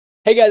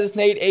Hey guys, it's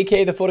Nate,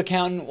 aka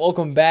TheFutAccountant.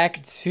 Welcome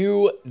back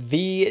to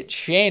the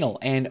channel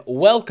and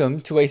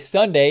welcome to a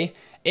Sunday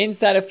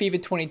inside of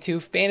FIFA 22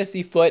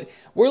 Fantasy FUT.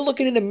 We're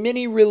looking at a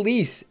mini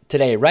release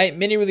today, right?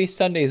 Mini release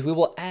Sundays we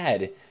will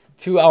add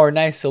to our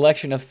nice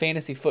selection of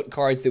Fantasy FUT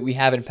cards that we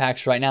have in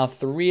packs right now.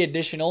 3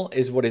 additional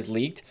is what is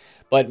leaked,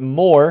 but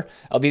more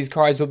of these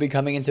cards will be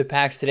coming into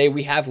packs today.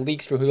 We have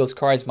leaks for who those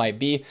cards might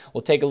be.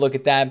 We'll take a look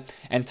at that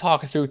and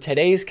talk through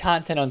today's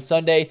content on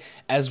Sunday,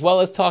 as well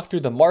as talk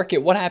through the market,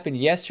 what happened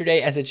yesterday,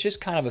 as it's just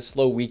kind of a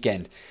slow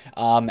weekend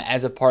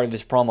as a part of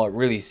this promo, it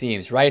really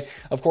seems, right?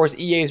 Of course,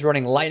 EA is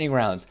running lightning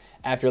rounds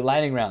after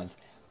lightning rounds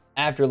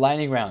after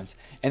lightning rounds,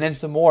 and then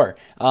some more.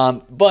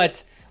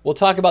 But we'll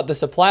talk about the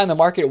supply on the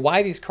market,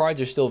 why these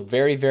cards are still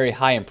very, very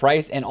high in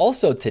price, and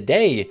also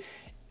today,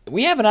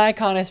 we have an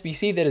icon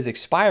SBC that is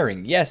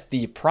expiring. Yes,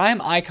 the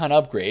Prime Icon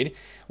upgrade,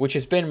 which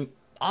has been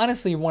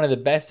honestly one of the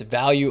best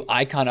value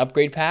icon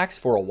upgrade packs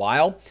for a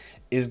while,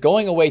 is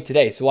going away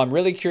today. So I'm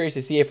really curious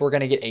to see if we're going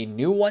to get a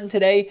new one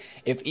today,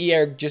 if EA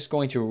are just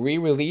going to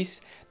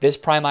re-release this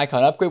Prime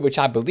Icon upgrade, which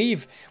I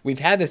believe we've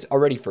had this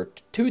already for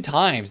 2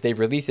 times they've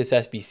released this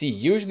SBC.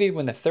 Usually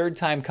when the 3rd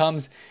time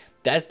comes,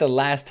 that's the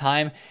last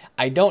time.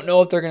 I don't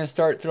know if they're going to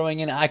start throwing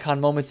in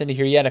icon moments into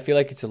here yet. I feel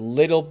like it's a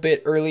little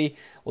bit early.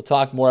 We'll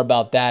talk more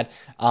about that.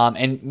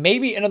 And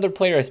maybe another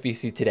player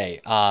SBC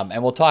today.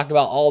 And we'll talk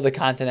about all the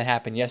content that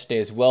happened yesterday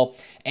as well.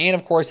 And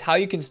of course, how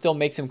you can still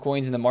make some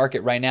coins in the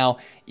market right now,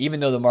 even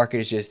though the market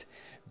is just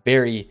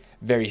very,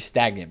 very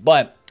stagnant.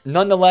 But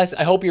nonetheless,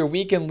 I hope your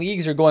weekend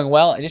leagues are going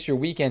well, and just your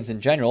weekends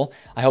in general.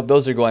 I hope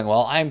those are going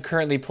well. I'm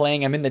currently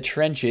playing. I'm in the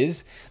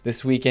trenches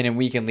this weekend in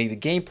weekend league.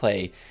 The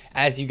gameplay,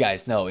 as you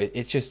guys know,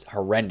 it's just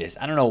horrendous.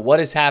 I don't know what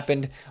has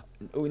happened.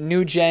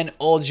 New gen,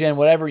 old gen,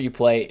 whatever you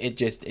play,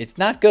 it's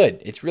not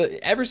good. It's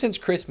really ever since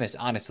Christmas,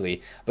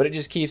 honestly, but it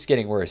just keeps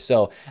getting worse.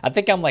 So I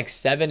think I'm like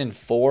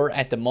 7-4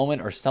 at the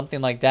moment or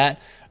something like that,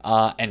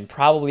 and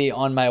probably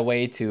on my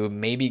way to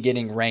maybe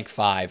getting rank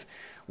 5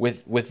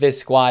 with this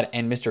squad.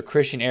 And Mr.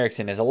 Christian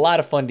Eriksen is a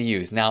lot of fun to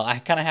use. Now I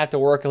kind of have to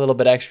work a little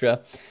bit extra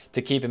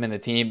to keep him in the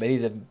team, but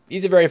he's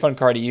a very fun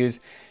card to use,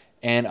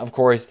 and of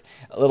course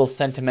a little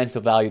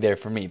sentimental value there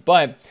for me.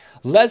 But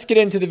let's get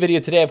into the video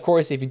today. Of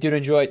course, if you do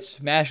enjoy it,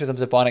 smash a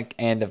thumbs up on it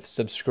and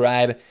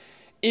subscribe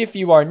if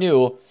you are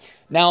new.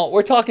 Now,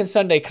 we're talking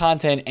Sunday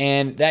content,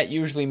 and that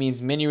usually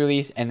means mini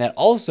release, and that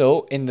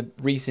also in the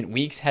recent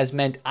weeks has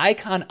meant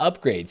icon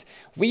upgrades.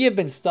 We have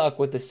been stuck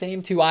with the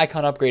same 2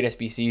 icon upgrade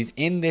SBCs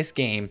in this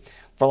game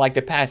for like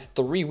the past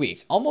 3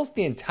 weeks. Almost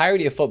the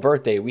entirety of FUT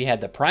Birthday, we had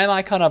the Prime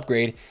Icon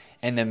upgrade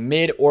and the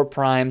mid or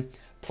prime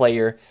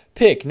player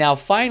pick. Now,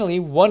 finally,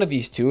 one of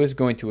these 2 is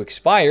going to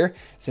expire,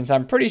 since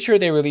I'm pretty sure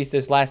they released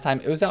this last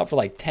time. It was out for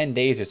like 10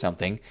 days or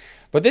something.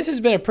 But this has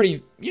been a pretty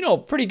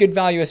good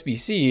value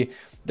SBC.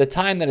 The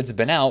time that it's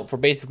been out for,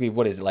 basically,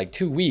 what is it, like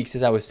 2 weeks,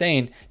 as I was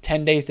saying,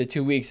 10 days to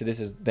 2 weeks, so this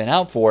has been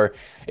out for,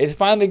 is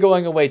finally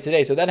going away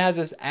today. So that has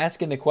us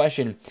asking the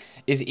question,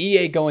 is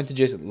EA going to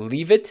just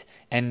leave it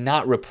and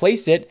not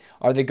replace it?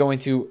 Are they going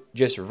to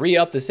just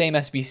re-up the same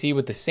SBC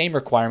with the same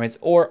requirements,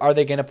 or are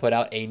they going to put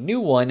out a new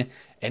one,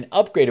 an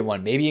upgraded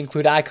one, maybe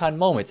include icon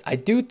moments? I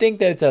do think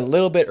that it's a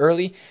little bit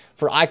early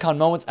for icon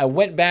moments. I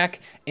went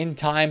back in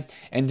time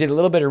and did a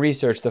little bit of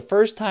research. The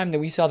first time that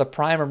we saw the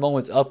Primer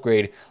Moments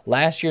upgrade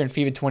last year in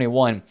FIFA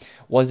 21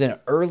 was in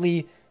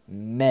early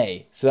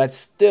May. So that's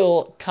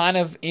still kind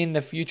of in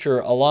the future,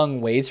 a long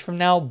ways from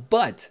now.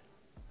 But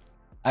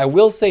I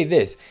will say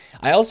this.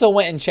 I also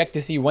went and checked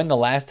to see when the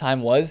last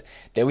time was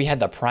that we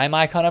had the Prime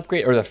Icon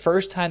upgrade, or the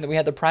first time that we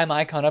had the Prime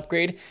Icon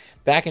upgrade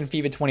back in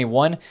FIFA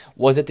 21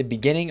 was at the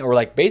beginning, or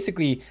like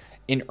basically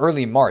in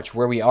early March,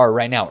 where we are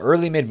right now,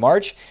 early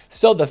mid-March.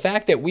 So the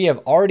fact that we have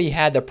already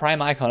had the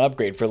Prime Icon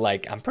upgrade for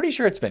like, I'm pretty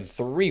sure it's been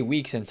 3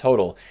 weeks in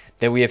total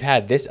that we have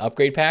had this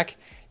upgrade pack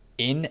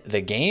in the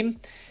game,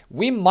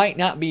 we might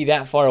not be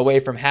that far away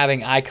from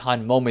having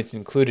icon moments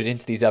included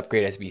into these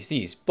upgrade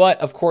SBCs. But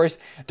of course,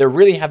 there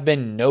really have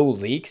been no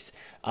leaks.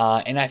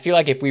 And I feel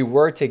like if we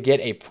were to get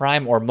a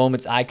Prime or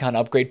Moments icon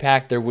upgrade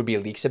pack, there would be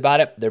leaks about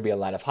it. There'd be a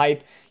lot of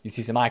hype. You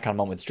see some icon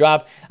moments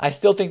drop. I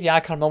still think the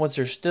icon moments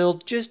are still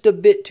just a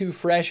bit too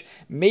fresh.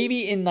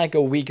 Maybe in like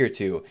a week or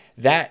 2,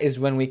 that is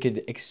when we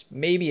could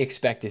maybe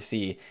expect to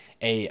see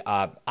a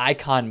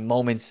icon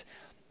moments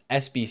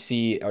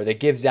SBC, or that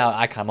gives out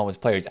icon moments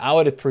players. I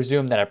would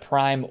presume that a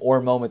Prime or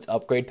Moments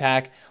upgrade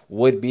pack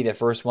would be the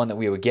first one that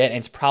we would get, and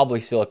it's probably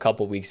still a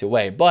couple weeks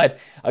away. But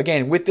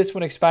again, with this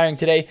one expiring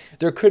today,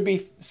 there could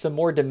be some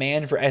more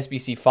demand for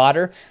SBC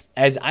fodder,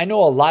 as I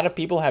know a lot of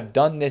people have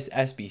done this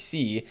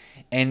SBC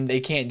and they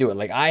can't do it.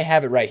 Like, I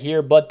have it right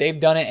here, but they've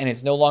done it and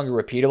it's no longer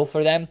repeatable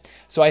for them.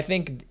 So I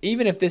think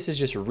even if this is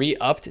just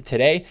re-upped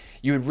today,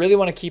 you would really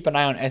want to keep an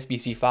eye on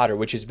SBC fodder,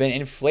 which has been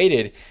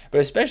inflated, but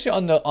especially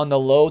on the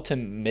low to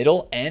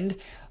middle end.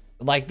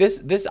 Like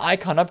this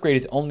icon upgrade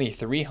is only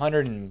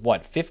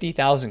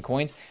 350,000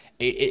 coins.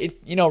 It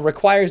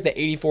requires the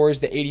 84s,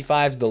 the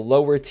 85s, the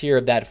lower tier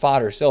of that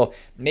fodder. So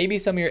maybe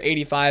some of your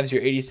 85s,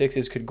 your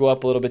 86s could go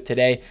up a little bit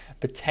today,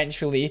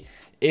 potentially,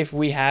 if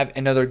we have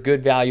another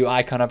good value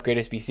icon upgrade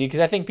SBC, because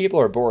I think people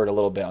are bored a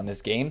little bit on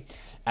this game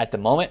at the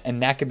moment,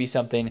 and that could be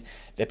something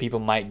that people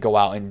might go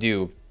out and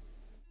do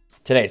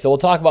today. So we'll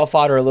talk about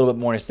fodder a little bit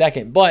more in a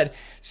second. But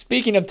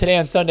speaking of today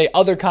on Sunday,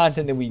 other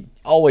content that we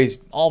always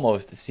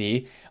almost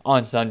see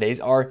on Sundays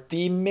are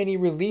the mini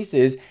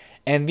releases.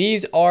 And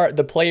these are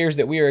the players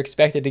that we are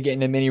expected to get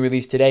in a mini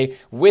release today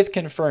with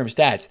confirmed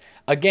stats.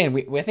 Again,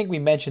 I think we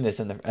mentioned this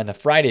in the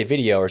Friday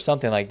video or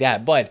something like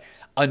that, but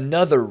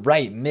another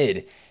right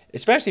mid,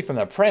 especially from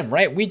the Prem,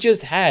 right? We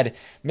just had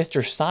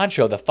Mr.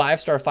 Sancho, the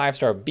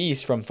 5-star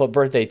beast from Foot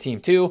Birthday Team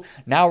 2.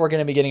 Now we're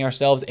going to be getting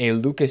ourselves a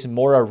Lucas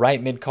Moura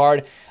right mid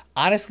card.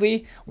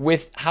 Honestly,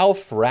 with how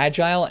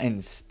fragile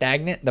and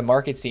stagnant the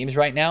market seems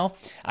right now,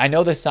 I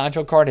know the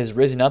Sancho card has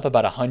risen up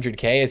about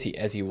 100K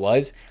as he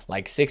was,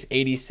 like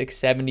 680,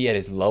 670 at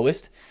his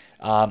lowest,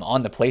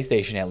 on the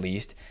PlayStation at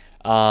least.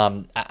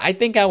 I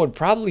think I would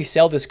probably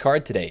sell this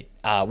card today.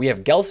 We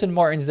have Gelson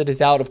Martins that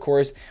is out, of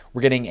course.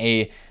 We're getting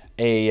a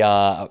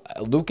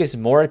Lucas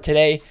Moura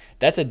today.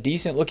 That's a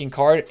decent looking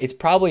card. It's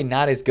probably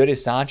not as good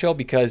as Sancho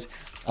because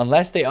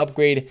unless they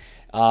upgrade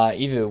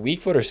either the weak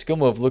foot or skill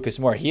move Lucas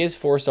Moura, he is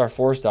 4-star,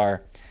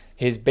 4-star.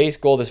 His base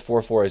gold is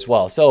 4-4 as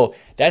well. So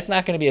that's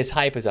not going to be as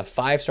hype as a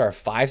 5-star,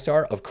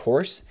 5-star, of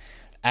course,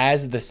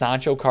 as the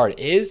Sancho card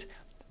is.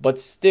 But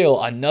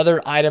still,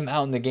 another item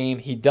out in the game.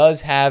 He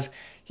does have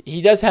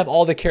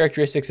all the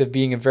characteristics of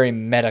being a very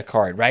meta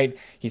card, right?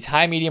 He's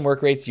high medium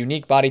work rates,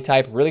 unique body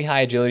type, really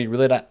high agility,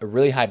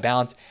 really high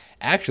balance.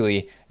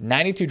 Actually,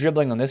 92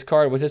 dribbling on this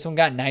card. Was this one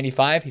got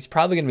 95? He's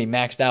probably going to be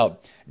maxed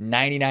out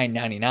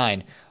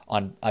 99.99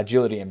 on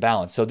agility and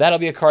balance. So that'll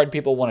be a card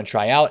people want to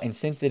try out. And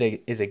since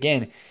it is,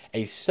 again,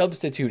 a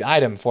substitute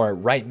item for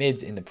right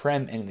mids in the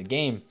Prem and in the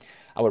game,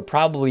 I would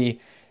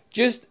probably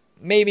just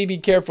maybe be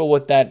careful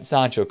with that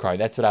Sancho card.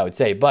 That's what I would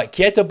say. But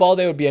Keita Balde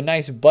would be a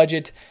nice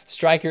budget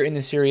striker in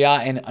the Serie A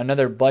and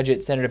another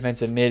budget center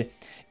defensive mid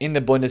in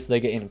the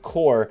Bundesliga in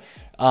core.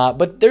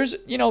 But there's,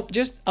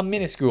 just a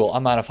minuscule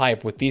amount of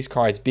hype with these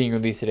cards being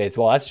released today as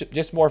well. That's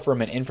just more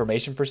from an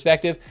information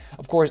perspective.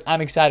 Of course,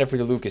 I'm excited for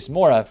the Lucas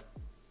Moura.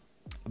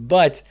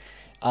 But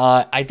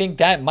I think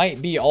that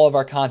might be all of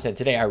our content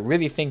today. I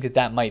really think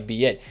that might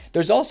be it.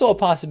 There's also a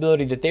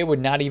possibility that they would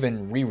not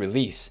even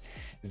re-release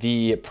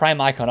the Prime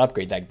Icon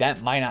upgrade. Like,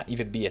 that might not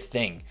even be a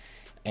thing.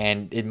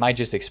 And it might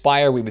just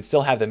expire. We would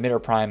still have the Middle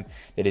Prime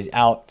that is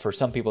out for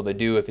some people to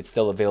do if it's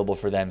still available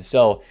for them.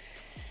 So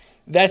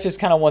that's just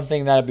kind of one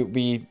thing that I'll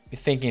be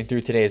thinking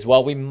through today as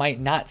well. We might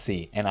not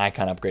see an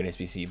icon upgrade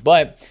SBC,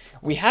 but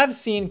we have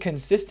seen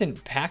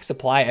consistent pack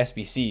supply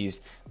SBCs,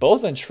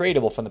 both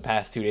untradeable from the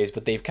past 2 days,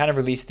 but they've kind of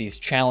released these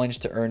challenge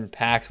to earn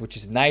packs, which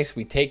is nice.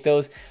 We take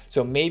those.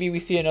 So maybe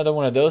we see another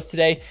one of those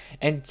today.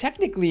 And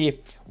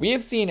technically, we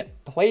have seen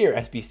player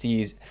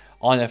SBCs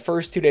on the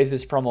first 2 days of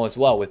this promo as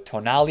well with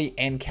Tonali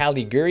and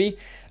Caliguri.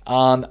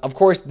 Of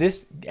course,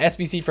 this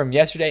SBC from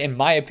yesterday, in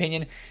my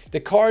opinion, the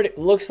card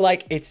looks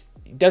like it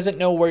doesn't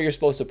know where you're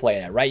supposed to play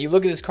at, right? You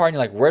look at this card and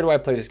you're like, where do I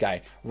play this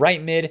guy?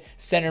 Right mid,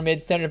 center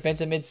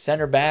defensive mid,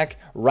 center back,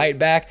 right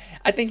back.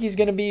 I think he's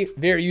going to be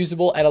very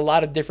usable at a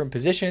lot of different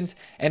positions.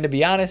 And to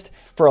be honest,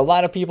 for a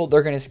lot of people,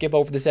 they're going to skip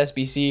over this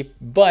SBC.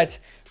 But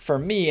for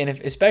me, and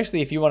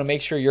especially if you want to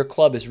make sure your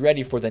club is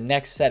ready for the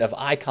next set of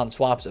icon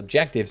swaps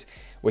objectives,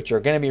 which are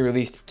going to be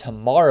released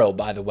tomorrow,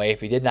 by the way,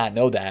 if you did not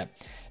know that.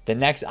 The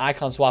next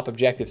icon swap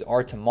objectives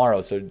are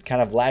tomorrow. So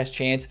kind of last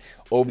chance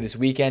over this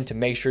weekend to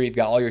make sure you've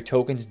got all your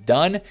tokens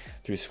done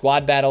through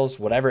squad battles,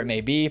 whatever it may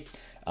be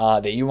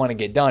that you want to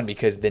get done,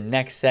 because the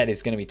next set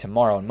is going to be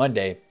tomorrow and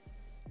Monday.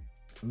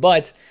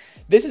 But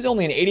this is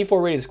only an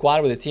 84 rated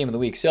squad with a team of the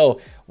week.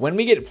 So when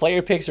we get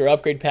player picks or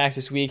upgrade packs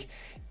this week,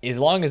 as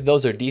long as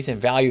those are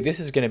decent value, this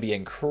is going to be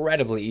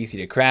incredibly easy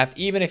to craft.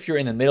 Even if you're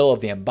in the middle of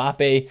the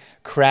Mbappe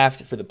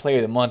craft for the player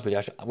of the month,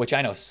 which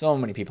I know so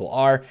many people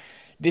are,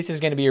 this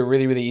is going to be a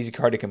really, really easy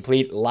card to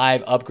complete.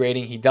 Live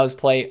upgrading. He does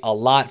play a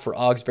lot for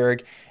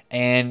Augsburg.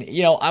 And,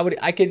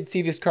 I could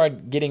see this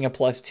card getting a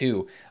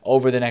 +2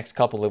 over the next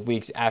couple of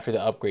weeks after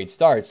the upgrade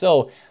starts.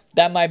 So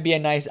that might be a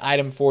nice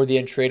item for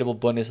the untradeable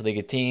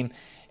Bundesliga team.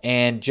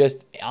 And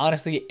just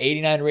honestly,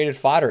 89 rated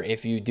fodder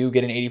if you do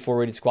get an 84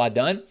 rated squad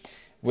done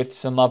with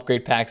some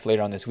upgrade packs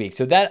later on this week.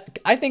 So that,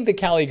 I think the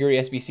Caliguri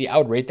SBC, I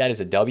would rate that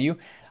as a W.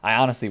 I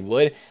honestly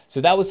would.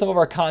 So that was some of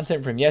our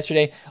content from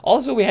yesterday.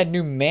 Also, we had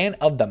new man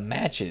of the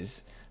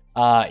matches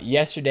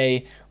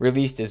yesterday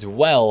released as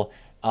well.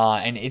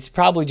 And it's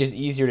probably just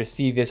easier to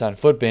see this on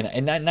Footbin.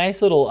 And that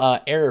nice little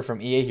error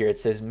from EA here. It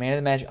says man of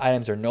the match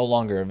items are no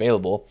longer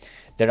available.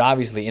 They're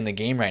obviously in the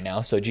game right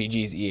now. So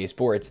GG's EA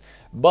Sports.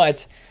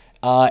 But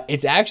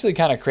it's actually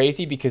kind of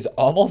crazy because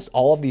almost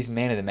all of these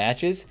man of the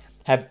matches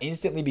have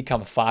instantly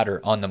become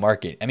fodder on the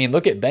market. I mean,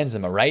 look at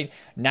Benzema, right?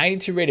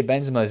 92 rated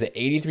Benzema is at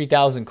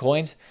 83,000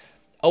 coins.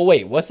 Oh,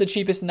 wait, what's the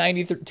cheapest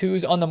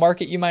 92s on the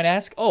market, you might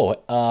ask? Oh,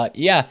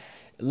 yeah,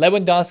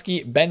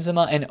 Lewandowski,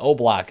 Benzema, and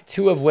Oblak,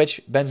 two of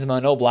which, Benzema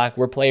and Oblak,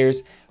 were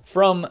players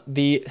from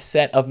the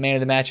set of man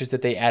of the matches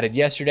that they added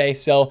yesterday.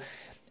 So,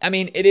 I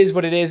mean, it is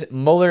what it is.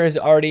 Muller is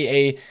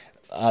already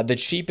the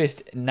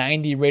cheapest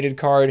 90 rated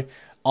card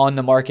on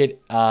the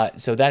market.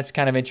 So that's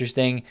kind of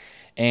interesting.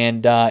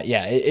 And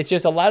yeah, it's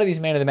just a lot of these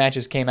man of the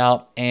matches came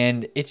out,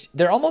 and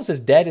they're almost as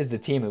dead as the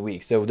team of the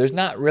week. So there's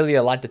not really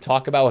a lot to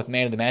talk about with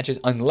man of the matches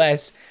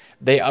unless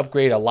they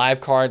upgrade a live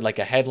card like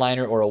a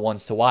headliner or a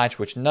ones to watch,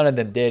 which none of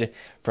them did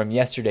from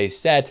yesterday's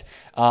set.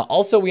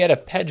 Also, we had a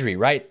Pedri,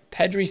 right?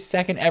 Pedri's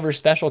second ever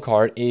special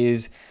card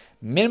is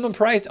minimum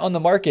priced on the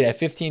market at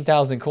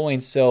 15,000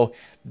 coins. So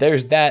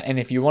there's that. And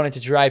if you wanted to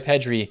try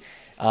Pedri,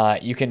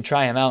 you can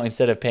try him out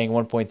instead of paying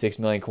 1.6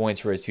 million coins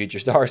for his Future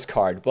Stars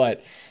card.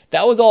 But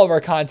that was all of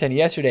our content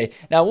yesterday.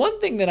 Now, one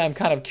thing that I'm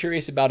kind of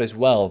curious about as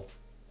well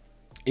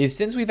is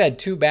since we've had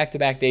 2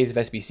 back-to-back days of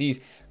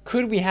SBCs,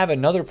 could we have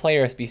another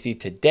player SBC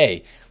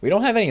today? We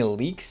don't have any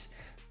leaks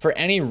for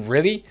any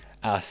really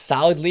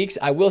solid leaks.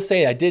 I will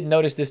say I did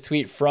notice this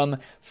tweet from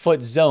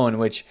Foot Zone,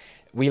 which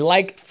we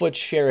like Foot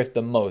Sheriff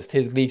the most.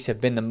 His leaks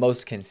have been the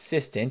most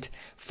consistent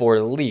for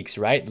leaks,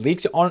 right?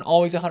 Leaks aren't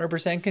always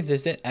 100%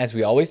 consistent, as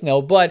we always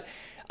know, but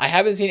I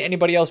haven't seen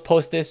anybody else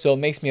post this, so it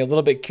makes me a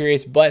little bit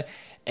curious. But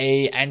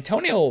a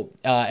Antonio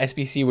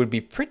SBC would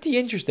be pretty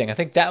interesting. I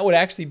think that would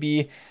actually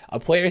be a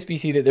player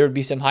SBC that there would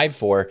be some hype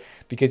for,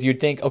 because you'd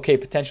think, okay,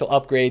 potential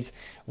upgrades,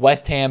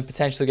 West Ham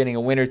potentially getting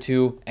a win or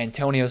two,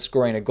 Antonio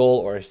scoring a goal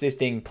or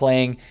assisting,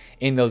 playing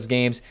in those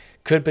games,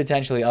 could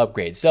potentially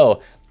upgrade.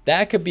 So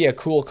that could be a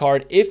cool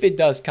card if it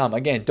does come.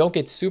 Again, don't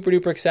get super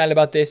duper excited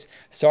about this.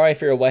 Sorry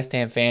if you're a West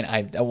Ham fan.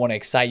 I don't want to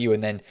excite you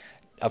and then,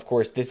 of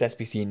course, this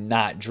SBC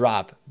not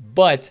drop.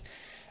 But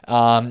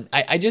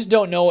I just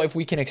don't know if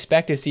we can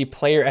expect to see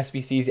player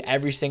SBCs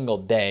every single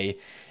day.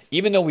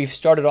 Even though we've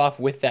started off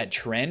with that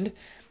trend,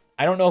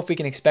 I don't know if we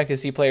can expect to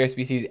see player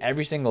SBCs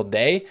every single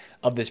day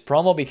of this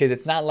promo, because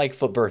it's not like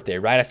Foot Birthday,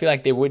 right? I feel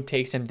like they would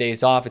take some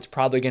days off. It's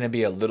probably going to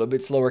be a little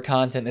bit slower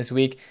content this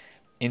week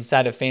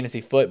inside of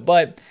Fantasy Foot,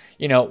 but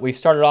you know, we've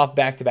started off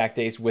back-to-back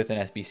days with an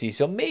SBC,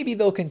 so maybe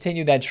they'll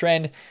continue that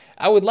trend.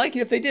 I would like it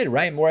if they did,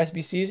 right? More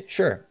SBCs,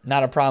 sure,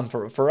 not a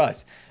problem for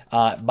us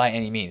by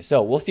any means.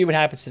 So we'll see what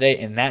happens today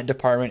in that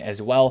department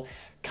as well,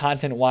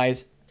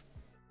 content-wise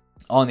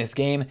on this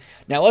game.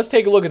 Now let's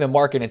take a look at the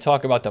market and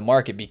talk about the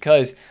market,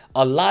 because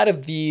a lot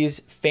of these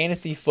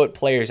Fantasy Foot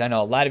players, I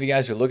know a lot of you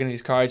guys are looking at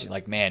these cards, you're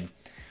like, man,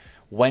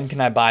 when can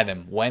I buy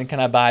them? When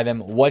can I buy them?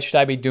 What should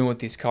I be doing with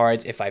these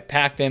cards if I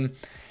pack them?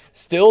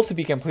 Still, to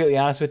be completely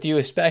honest with you,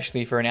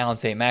 especially for an Allen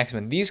St.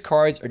 Maximin, these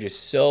cards are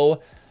just so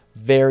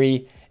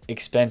very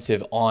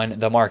expensive on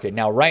the market.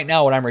 Now, right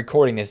now, when I'm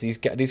recording this,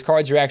 these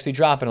cards are actually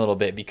dropping a little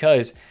bit,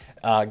 because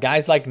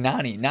guys like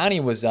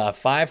Nani was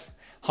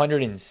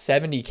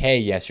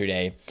 570K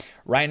yesterday.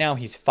 Right now,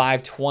 he's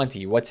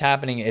 520. What's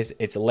happening is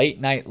it's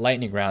late night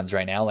lightning rounds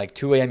right now, like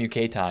 2 a.m.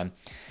 UK time.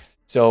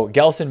 So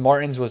Gelson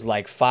Martins was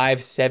like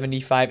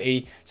 570,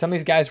 580. Some of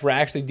these guys were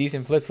actually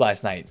decent flips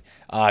last night.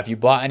 If you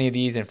bought any of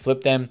these and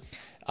flipped them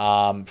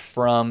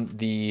from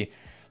the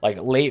like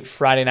late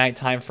Friday night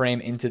time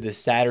frame into the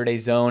Saturday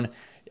zone,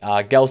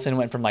 Gelson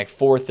went from like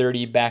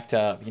 430 back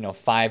to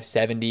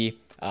 570.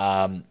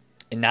 And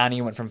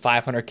Nani went from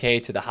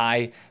 500K to the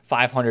high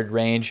 500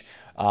 range.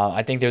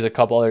 I think there's a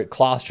couple other.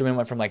 Klosterman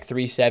went from like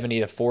 370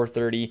 to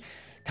 430.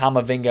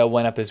 Kamavinga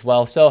went up as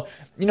well. So,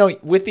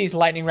 with these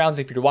lightning rounds,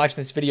 if you're watching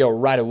this video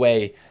right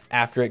away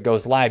after it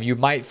goes live, you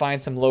might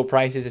find some low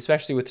prices,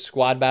 especially with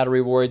squad battle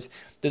rewards.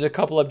 There's a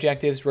couple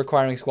objectives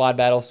requiring squad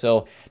battles,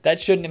 so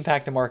that shouldn't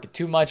impact the market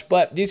too much.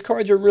 But these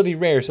cards are really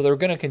rare, so they're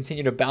going to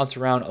continue to bounce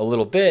around a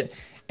little bit.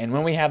 And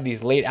when we have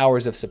these late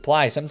hours of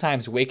supply,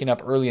 sometimes waking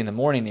up early in the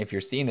morning, if you're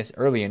seeing this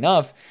early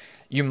enough,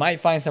 you might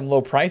find some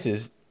low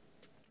prices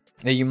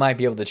that you might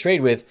be able to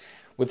trade with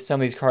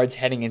some of these cards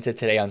heading into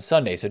today on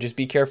Sunday. So just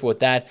be careful with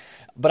that.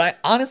 But I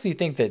honestly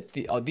think that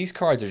these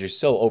cards are just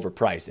so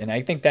overpriced. And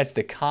I think that's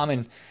the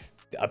common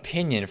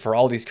opinion for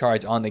all these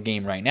cards on the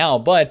game right now.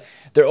 But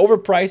they're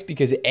overpriced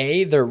because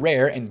A, they're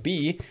rare, and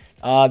B,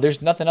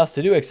 there's nothing else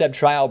to do except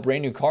try out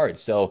brand new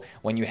cards. So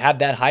when you have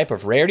that hype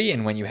of rarity,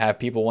 and when you have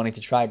people wanting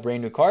to try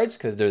brand new cards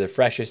because they're the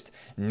freshest,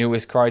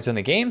 newest cards in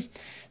the game,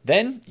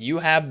 then you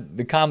have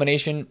the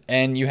combination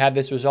and you have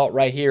this result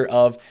right here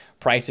of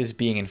prices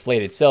being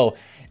inflated. So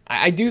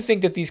I do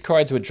think that these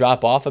cards would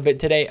drop off a bit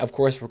today. Of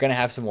course, we're going to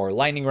have some more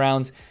lightning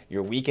rounds.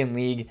 Your weekend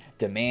league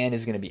demand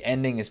is going to be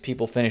ending as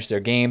people finish their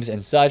games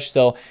and such.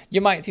 So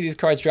you might see these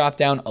cards drop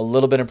down a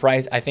little bit in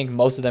price. I think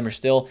most of them are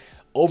still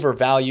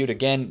overvalued.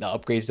 Again, the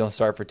upgrades don't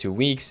start for 2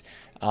 weeks.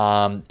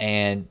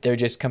 And they're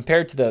just,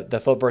 compared to the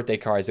Foot Birthday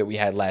cards that we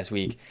had last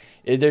week,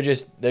 they're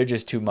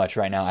just too much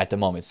right now at the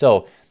moment.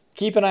 So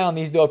keep an eye on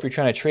these, though, if you're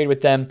trying to trade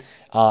with them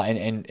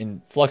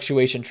and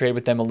fluctuation trade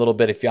with them a little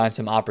bit, if you find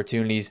some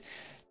opportunities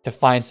to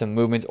find some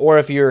movements, or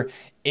if you're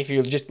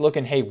just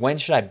looking, hey, when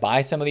should I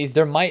buy some of these?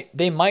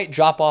 They might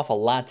drop off a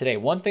lot today.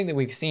 One thing that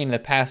we've seen in the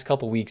past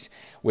couple weeks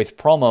with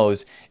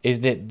promos is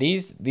that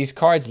these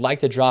cards like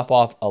to drop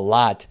off a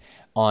lot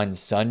on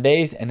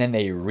Sundays, and then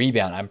they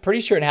rebound. I'm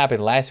pretty sure it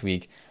happened last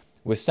week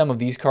with some of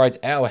these cards.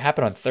 Oh, it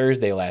happened on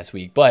Thursday last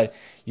week, but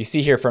you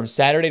see here from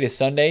Saturday to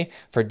Sunday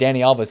for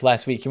Danny Alves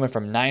last week, he went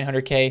from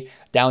 900K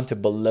down to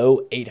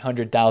below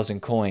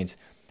 800,000 coins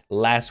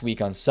last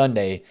week on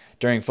Sunday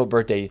during Foot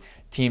Birthday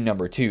team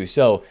number 2.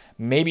 So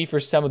maybe for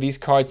some of these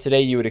cards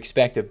today, you would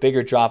expect a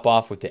bigger drop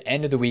off with the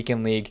end of the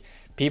weekend league.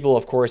 People,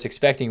 of course,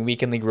 expecting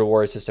weekend league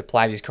rewards to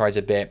supply these cards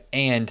a bit,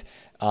 and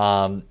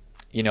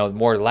you know,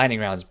 more lightning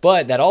rounds.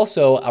 But that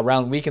also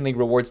around weekend league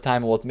rewards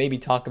time, we'll maybe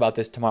talk about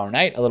this tomorrow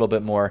night a little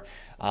bit more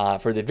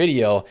for the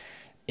video,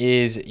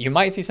 is you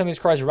might see some of these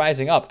cards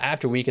rising up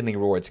after weekend league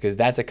rewards, because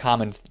that's a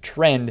common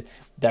trend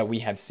that we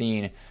have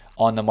seen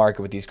on the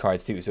market with these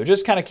cards too. So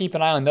just kind of keep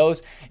an eye on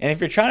those. And if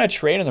you're trying to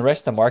trade on the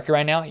rest of the market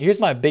right now, here's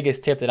my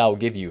biggest tip that I will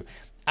give you.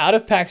 Out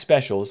of pack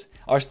specials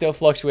are still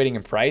fluctuating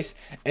in price,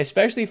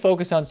 especially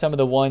focus on some of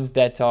the ones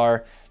that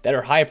are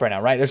hype right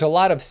now, right? There's a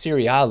lot of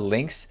Serie A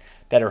links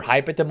that are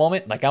hype at the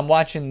moment. Like I'm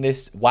watching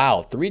this,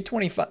 wow,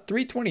 325,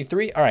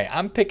 323. All right,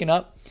 I'm picking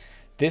up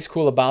this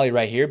Koulibaly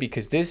right here,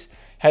 because this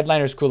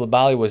Headliners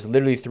Koulibaly was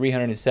literally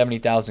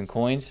 370,000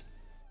 coins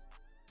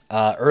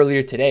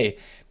earlier today,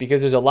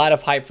 because there's a lot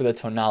of hype for the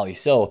Tonali.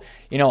 So,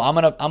 you know, I'm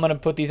gonna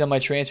put these on my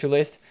transfer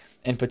list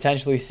and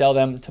potentially sell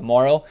them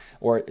tomorrow,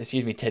 or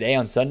excuse me, today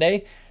on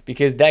Sunday,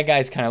 because that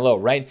guy's kind of low,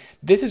 right?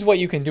 This is what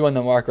you can do on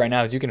the market right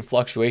now, is you can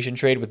fluctuation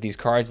trade with these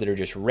cards that are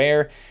just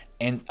rare.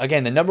 And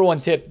again, the number one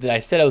tip that I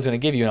said I was going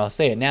to give you, and I'll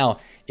say it now,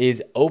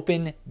 is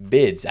open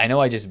bids. I know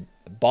I just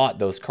bought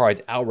those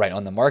cards outright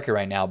on the market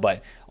right now,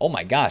 but oh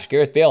my gosh,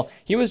 Gareth Bale,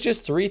 he was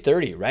just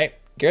 330, right?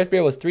 Gareth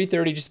Bale was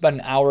 330 just about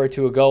an hour or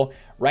two ago.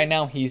 Right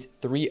now he's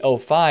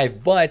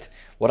 305, but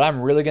what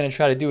I'm really going to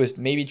try to do is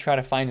maybe try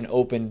to find an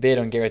open bid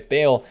on Gareth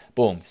Bale.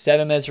 Boom,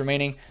 7 minutes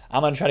remaining.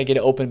 I'm going to try to get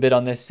an open bid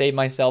on this, save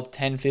myself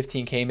 10,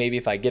 15K maybe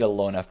if I get a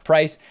low enough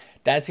price.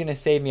 That's going to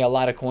save me a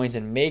lot of coins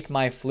and make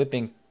my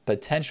flipping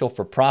potential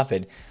for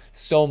profit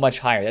so much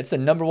higher. That's the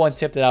number one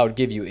tip that I would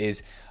give you,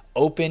 is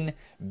open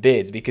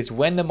bids, because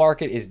when the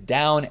market is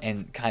down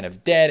and kind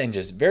of dead and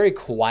just very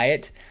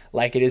quiet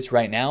like it is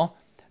right now,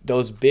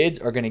 those bids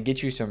are going to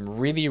get you some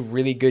really,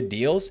 really good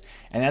deals,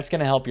 and that's going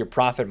to help your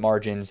profit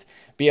margins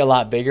be a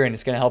lot bigger, and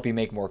it's going to help you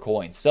make more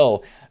coins.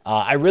 So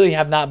I really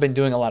have not been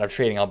doing a lot of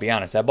trading, I'll be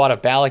honest. I bought a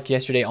Ballack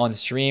yesterday on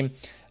stream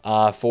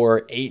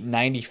for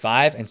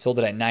 $8.95 and sold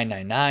it at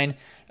 $9.99.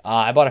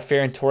 I bought a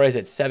Ferran Torres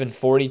at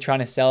 $7.40, trying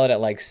to sell it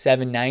at like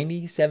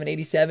 $7.90,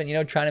 $7.87, you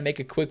know, trying to make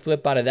a quick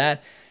flip out of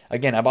that.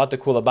 Again, I bought the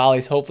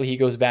Koulibalys. Hopefully he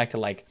goes back to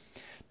like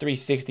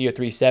 360 or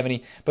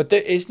 370. But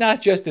it's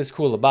not just this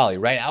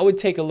Koulibaly, right? I would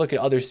take a look at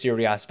other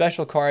Serie A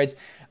special cards,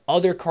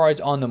 other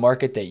cards on the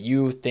market that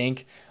you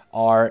think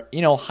are,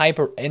 you know,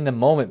 hyper in the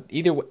moment.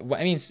 Either way,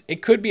 I mean,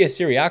 it could be a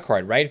Serie A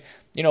card, right?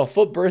 You know,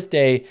 Foot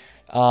Birthday,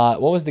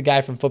 what was the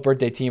guy from Foot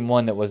Birthday Team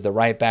 1 that was the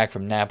right back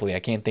from Napoli? I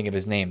can't think of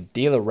his name.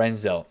 Di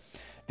Lorenzo.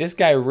 This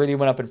guy really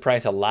went up in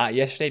price a lot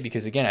yesterday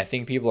because, again, I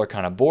think people are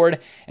kind of bored.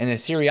 And the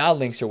Serie A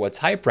links are what's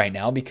hype right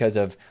now because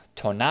of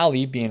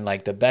Tonali being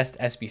like the best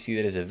SBC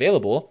that is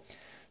available.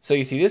 So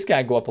you see this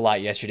guy go up a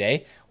lot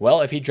yesterday.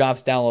 Well, if he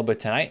drops down a little bit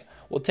tonight,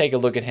 we'll take a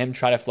look at him,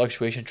 try to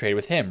fluctuation trade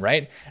with him,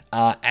 right?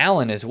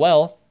 Allen as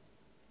well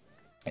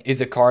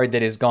is a card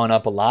that has gone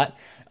up a lot.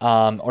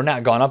 Or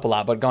not gone up a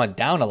lot, but gone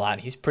down a lot.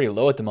 He's pretty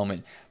low at the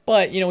moment.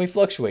 But, you know, he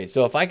fluctuates.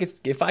 So if I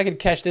could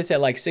catch this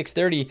at like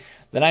 630,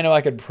 then I know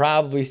I could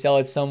probably sell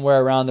it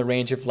somewhere around the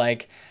range of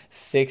like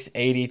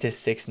 680 to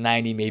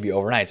 690 maybe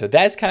overnight. So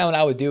that's kind of what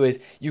I would do, is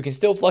you can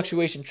still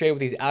fluctuation trade with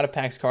these out of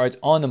packs cards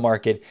on the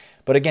market.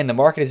 But again, the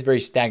market is very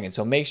stagnant.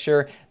 So make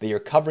sure that you're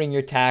covering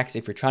your tax.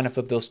 If you're trying to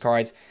flip those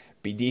cards,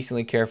 be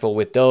decently careful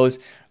with those.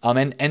 And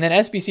then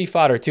SBC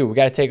fodder too. We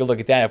got to take a look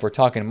at that if we're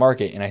talking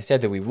market. And I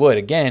said that we would.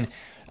 Again,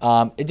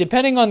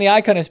 depending on the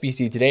icon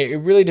SBC today, it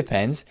really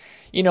depends.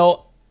 You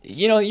know,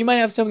 you might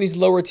have some of these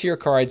lower tier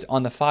cards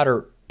on the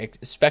fodder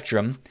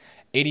spectrum,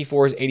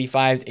 84s,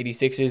 85s,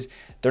 86s.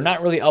 They're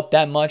not really up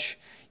that much,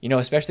 you know,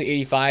 especially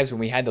 85s when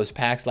we had those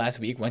packs last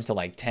week, went to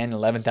like 10,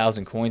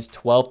 11,000 coins,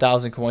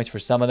 12,000 coins for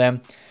some of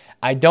them.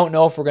 I don't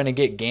know if we're going to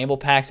get gamble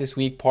packs this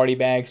week, party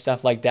bags,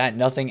 stuff like that.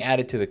 Nothing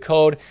added to the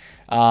code.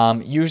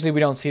 Usually we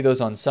don't see those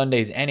on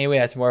Sundays anyway.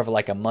 That's more of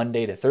like a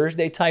Monday to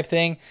Thursday type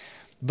thing.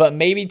 But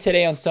maybe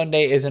today on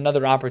Sunday is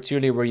another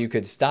opportunity where you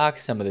could stock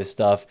some of this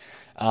stuff,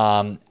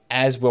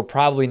 as we'll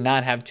probably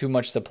not have too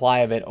much supply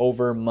of it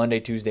over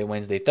Monday, Tuesday,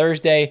 Wednesday,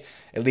 Thursday,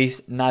 at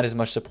least not as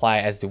much supply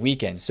as the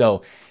weekend.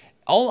 So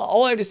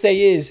all I have to say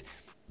is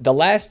the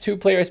last two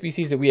player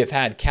SBCs that we have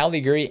had,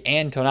 Caligari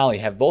and Tonali,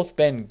 have both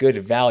been good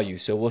value.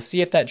 So we'll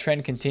see if that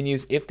trend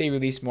continues, if they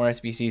release more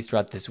SBCs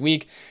throughout this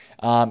week.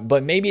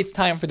 But maybe it's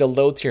time for the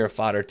low tier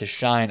fodder to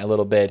shine a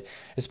little bit,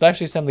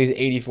 especially some of these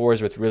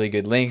 84s with really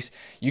good links.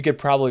 You could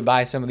probably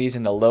buy some of these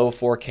in the low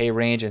 4K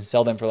range and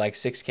sell them for like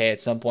 6K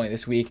at some point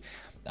this week,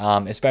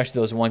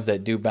 especially those ones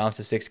that do bounce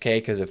to 6K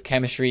because of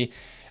chemistry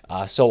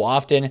so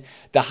often.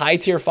 The high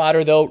tier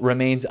fodder, though,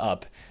 remains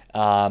up,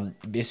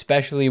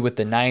 especially with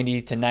the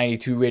 90 to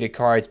 92 rated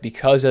cards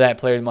because of that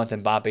Player of the Month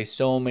Mbappe.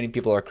 So many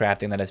people are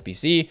crafting that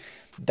SBC.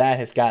 That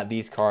has got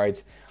these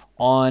cards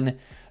on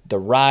the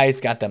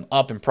rise, got them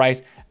up in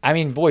price. I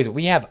mean, boys,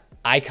 we have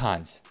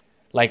icons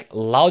like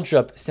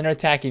Laudrup, center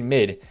attacking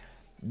mid.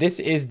 This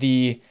is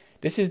the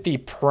This is the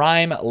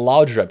Prime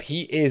Laudrup.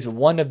 He is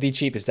one of the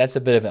cheapest. That's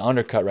a bit of an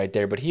undercut right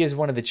there, but he is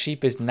one of the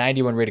cheapest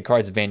 91 rated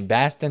cards. Van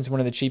Basten's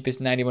one of the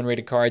cheapest 91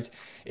 rated cards.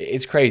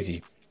 It's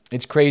crazy.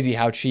 It's crazy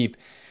how cheap,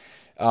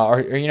 or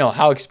you know,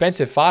 how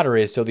expensive fodder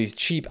is. So these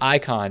cheap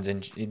icons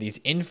and these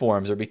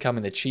informs are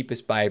becoming the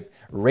cheapest by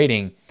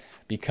rating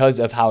because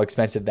of how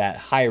expensive that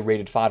high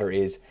rated fodder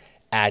is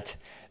at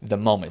the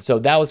moment. So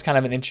that was kind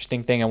of an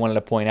interesting thing I wanted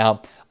to point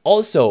out.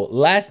 Also,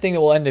 last thing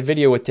that we'll end the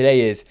video with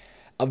today is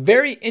a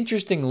very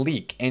interesting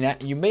leak, and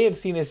you may have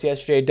seen this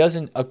yesterday. It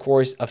doesn't, of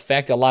course,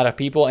 affect a lot of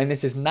people, and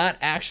this is not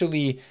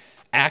actually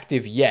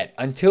active yet.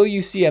 Until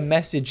you see a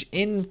message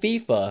in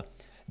FIFA,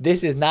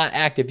 this is not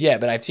active yet,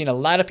 but I've seen a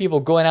lot of people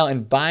going out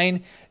and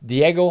buying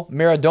Diego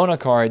Maradona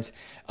cards.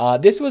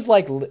 This was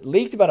like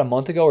leaked about a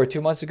month ago or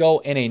 2 months ago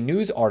in a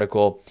news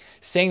article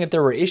saying that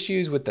there were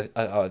issues with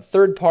a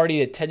third party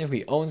that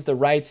technically owns the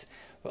rights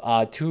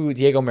to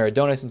Diego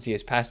Maradona since he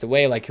has passed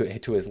away, like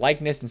to his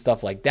likeness and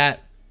stuff like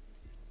that.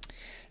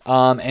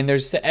 And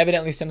there's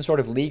evidently some sort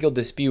of legal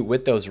dispute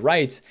with those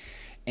rights.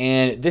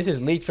 And this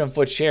is leaked from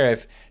Foot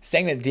Sheriff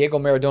saying that Diego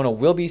Maradona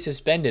will be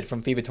suspended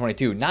from FIFA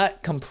 22.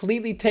 Not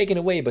completely taken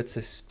away, but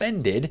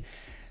suspended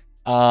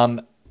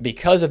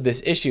because of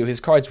this issue.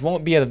 His cards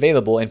won't be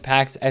available in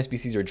packs,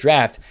 SBCs, or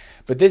draft.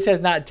 But this has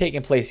not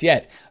taken place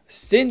yet.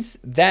 Since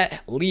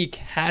that leak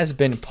has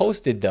been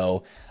posted,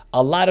 though,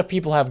 a lot of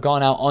people have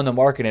gone out on the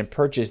market and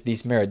purchased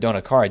these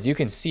Maradona cards. You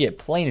can see it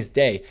plain as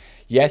day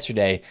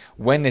yesterday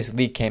when this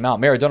leak came out.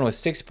 Maradona was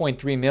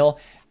 6.3 mil,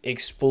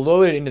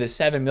 exploded into the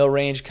 7 mil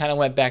range, kind of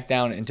went back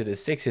down into the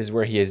 6s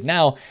where he is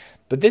now.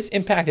 But this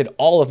impacted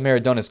all of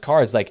Maradona's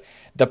cards. Like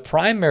the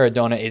prime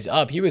Maradona is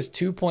up. He was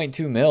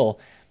 2.2 mil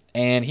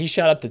and he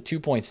shot up to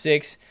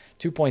 2.6,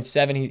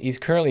 2.7. He's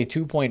currently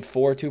 2.4,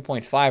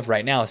 2.5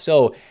 right now.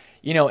 So,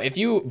 you know, if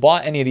you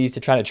bought any of these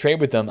to try to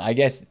trade with them, I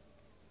guess,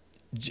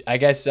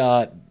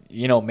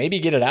 you know, maybe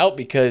get it out,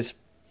 because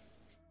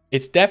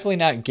it's definitely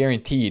not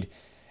guaranteed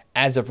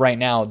as of right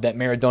now that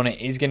Maradona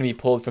is going to be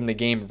pulled from the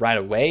game right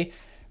away.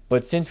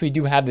 But since we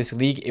do have this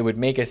leak, it would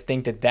make us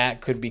think that that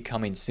could be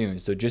coming soon.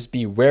 So just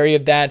be wary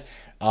of that.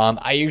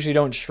 I usually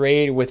don't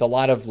trade with a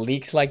lot of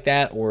leaks like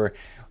that, or,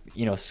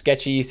 you know,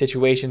 sketchy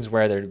situations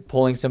where they're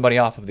pulling somebody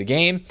off of the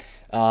game.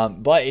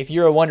 But if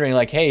you're wondering,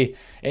 like, hey,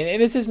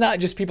 and this is not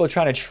just people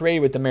trying to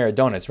trade with the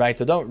Maradonas, right?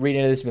 So don't read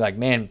into this and be like,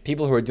 man,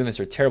 people who are doing this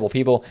are terrible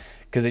people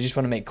because they just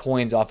want to make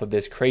coins off of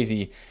this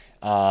crazy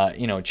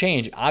you know,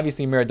 change.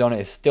 Obviously, Maradona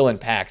is still in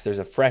packs. There's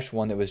a fresh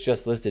one that was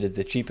just listed as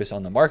the cheapest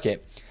on the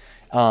market.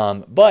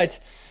 But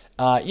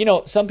you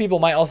know, some people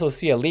might also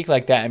see a leak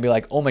like that and be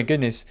like, oh my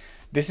goodness,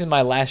 this is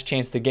my last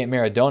chance to get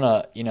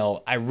Maradona. You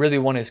know, I really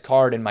want his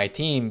card in my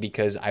team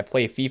because I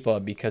play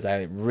FIFA, because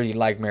I really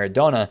like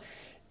Maradona.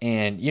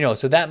 And, you know,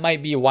 so that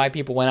might be why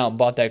people went out and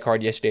bought that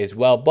card yesterday as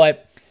well.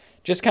 But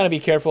just kind of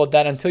be careful with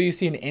that until you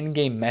see an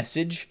in-game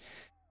message.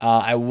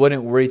 I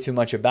wouldn't worry too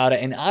much about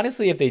it. And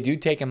honestly, if they do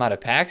take him out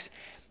of packs,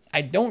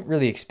 I don't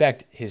really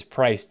expect his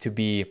price to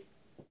be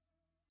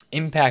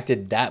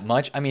impacted that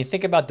much. I mean,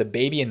 think about the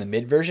baby and the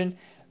mid version.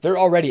 They're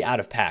already out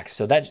of packs.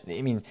 So that,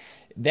 I mean,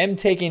 them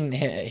taking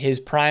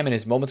his prime and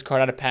his moments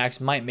card out of packs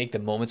might make the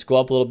moments go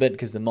up a little bit,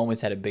 because the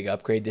moments had a big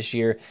upgrade this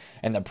year,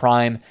 and the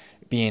prime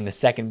being the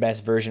second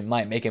best version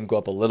might make him go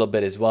up a little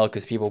bit as well,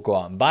 because people go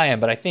out and buy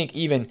him. But I think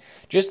even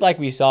just like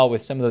we saw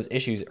with some of those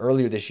issues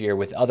earlier this year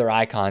with other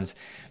icons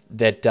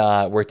that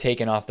were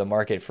taken off the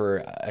market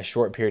for a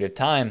short period of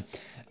time,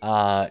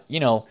 you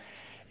know,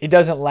 it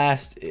doesn't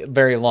last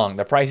very long.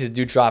 The prices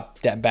do drop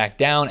back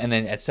down, and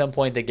then at some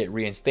point they get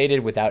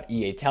reinstated without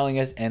EA telling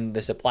us, and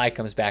the supply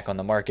comes back on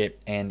the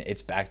market and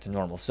it's back to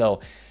normal.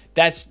 So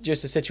that's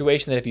just a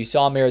situation that if you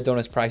saw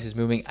Maradona's prices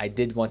moving, I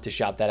did want to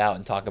shout that out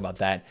and talk about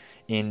that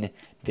in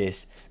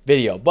this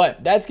video.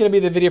 But that's going to be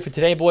the video for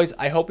today, boys.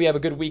 I hope you have a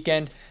good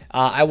weekend.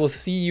 I will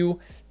see you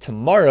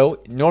tomorrow.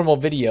 Normal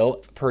video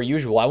per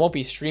usual. I won't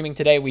be streaming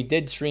today. We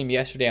did stream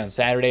yesterday on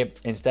Saturday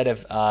instead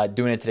of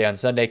doing it today on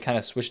Sunday. Kind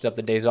of switched up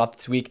the days off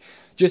this week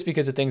just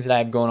because of things that I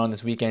have going on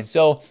this weekend.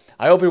 So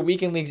I hope your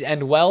weekend leagues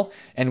end well,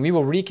 and we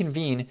will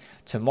reconvene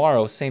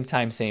tomorrow, same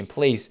time, same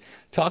place,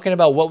 talking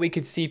about what we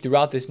could see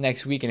throughout this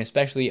next week, and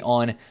especially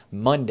on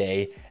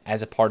Monday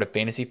as a part of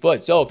Fantasy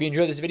Foot. So if you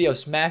enjoyed this video,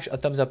 smash a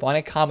thumbs up on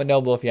it, comment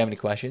down below if you have any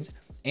questions,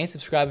 and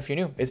subscribe if you're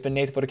new. It's been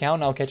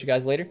TheFutAccountant. I'll catch you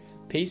guys later.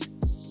 Peace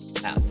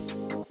out.